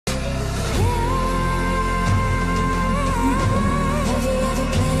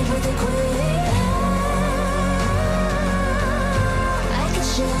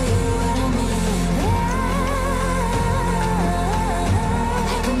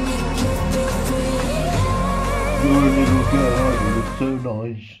little girl, you look so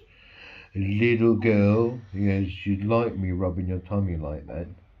nice. Little girl, yes, you'd like me rubbing your tummy like that.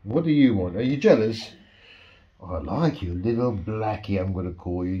 What do you want? Are you jealous? Oh, I like you, little blackie, I'm going to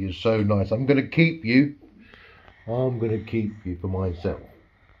call you. You're so nice. I'm going to keep you. I'm going to keep you for myself.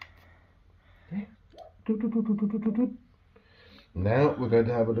 Now we're going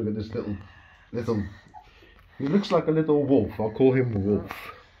to have a look at this little, he looks like a little wolf. I'll call him Wolf.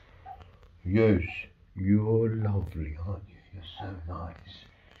 Yes, you're lovely, aren't you? You're so nice.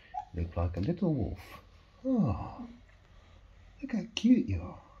 Look like a little wolf. Oh, look how cute you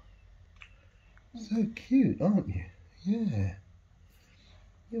are. So cute, aren't you? Yeah.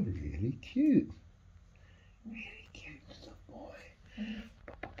 You're really cute. Really cute little boy. Little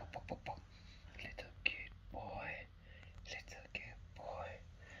cute boy. Little cute boy.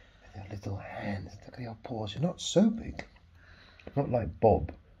 With your little hands. Look at your paws. You're not so big. Not like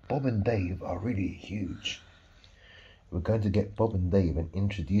Bob. Bob and Dave are really huge. We're going to get Bob and Dave and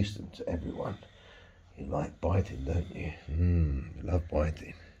introduce them to everyone. You like biting, don't you? You love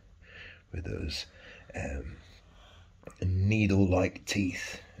biting. With those needle-like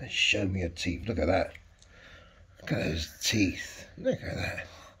teeth. Show me your teeth. Look at that. Look at those teeth. Look at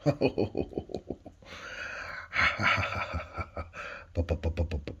that.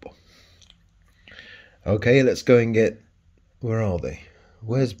 Okay, let's go and get... Where are they?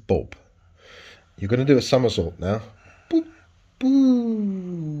 Where's Bob? You're going to do a somersault now. Boop,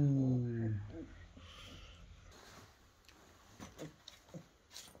 boo.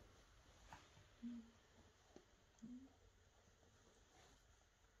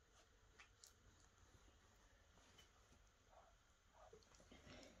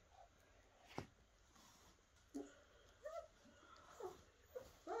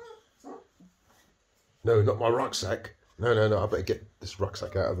 No, not my rucksack. No, I better get this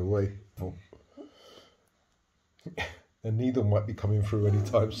rucksack out of the way. Oh. A needle might be coming through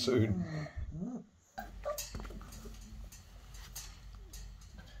anytime soon.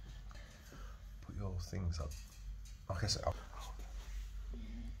 Put your things up. Like I said,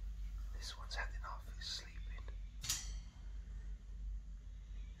 this one's had enough. He's sleeping.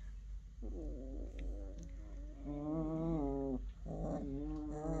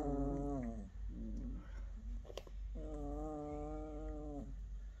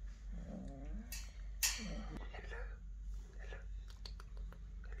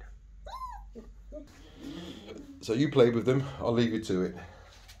 So you play with them, I'll leave you to it.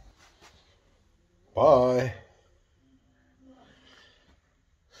 Bye.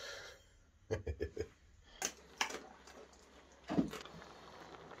 I'll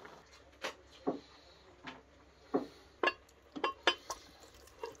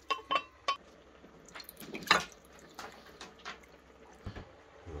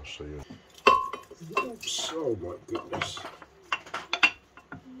show you. Oops, oh my goodness.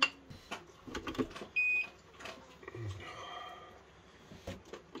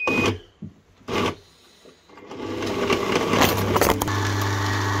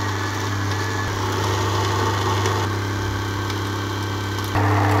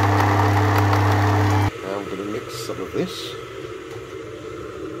 Some of this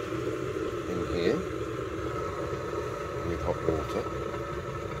in here with hot water,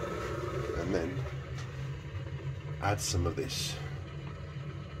 and then add some of this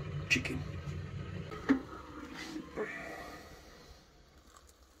chicken.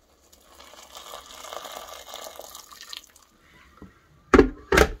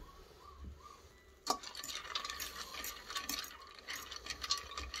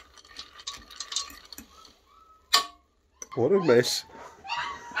 What a mess.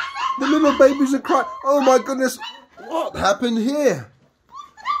 The little babies are crying. Oh my goodness. What happened here?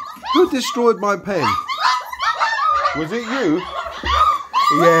 Who destroyed my pen? Was it you?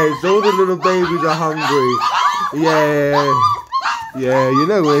 Yes, all the little babies are hungry. Yeah. Yeah, you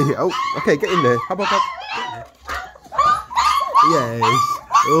know where. Oh, okay, get in there. How about that? Yes,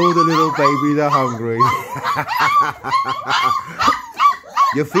 all the little babies are hungry.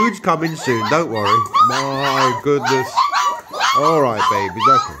 Your food's coming soon, don't worry. My goodness. All right, babies.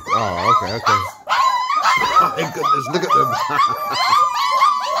 Okay. Oh, okay. My goodness, look at them.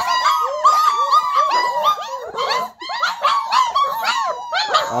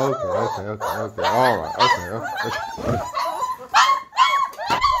 Okay. All right. Okay.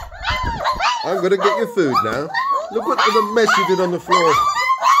 I'm gonna get your food now. Look what the mess you did on the floor.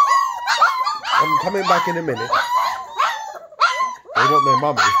 I'm coming back in a minute. They want their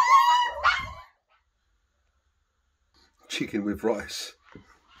mummy. Chicken with rice.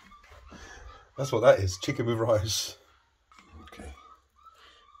 That's what that is, chicken with rice. Okay.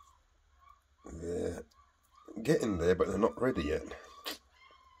 Yeah. getting there, but they're not ready yet.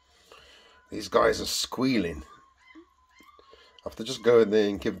 These guys are squealing. I have to just go in there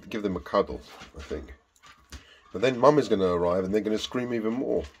and give them a cuddle, I think. But then Mum is going to arrive and they're going to scream even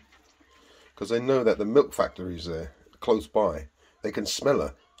more. Because they know that the milk factory is there, close by. They can smell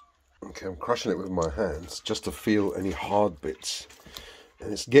her. Okay, I'm crushing it with my hands just to feel any hard bits.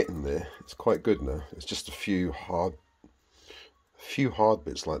 And it's getting there. It's quite good now. It's just a few hard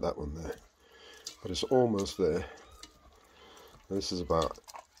bits like that one there. But it's almost there. This is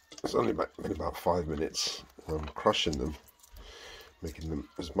it's only been about 5 minutes. I'm crushing them, making them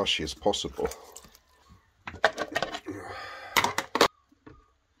as mushy as possible.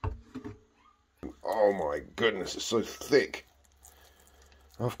 Oh my goodness, it's so thick.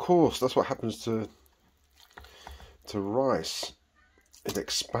 Of course, that's what happens to rice. It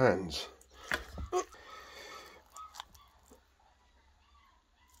expands.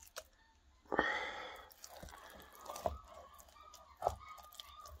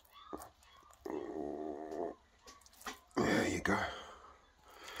 There you go.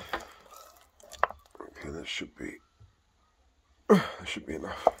 Okay, that should be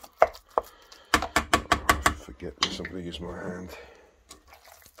enough. Forget this, I'm going to use my hand.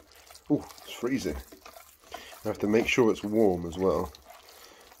 Oh, it's freezing. I have to make sure it's warm as well.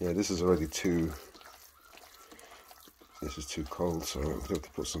 Yeah, this is already too cold, so I have to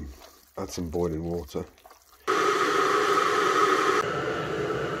add some boiling water.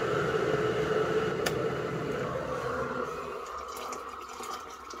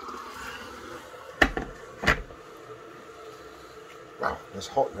 Wow, it's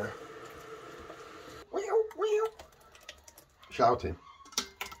hot now. Shouting.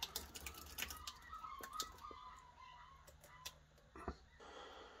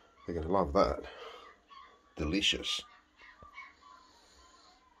 They're going to love that. Delicious.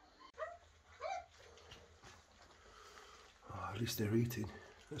 Oh, at least they're eating.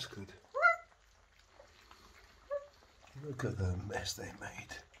 That's good. Look at the mess they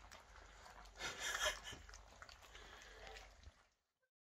made.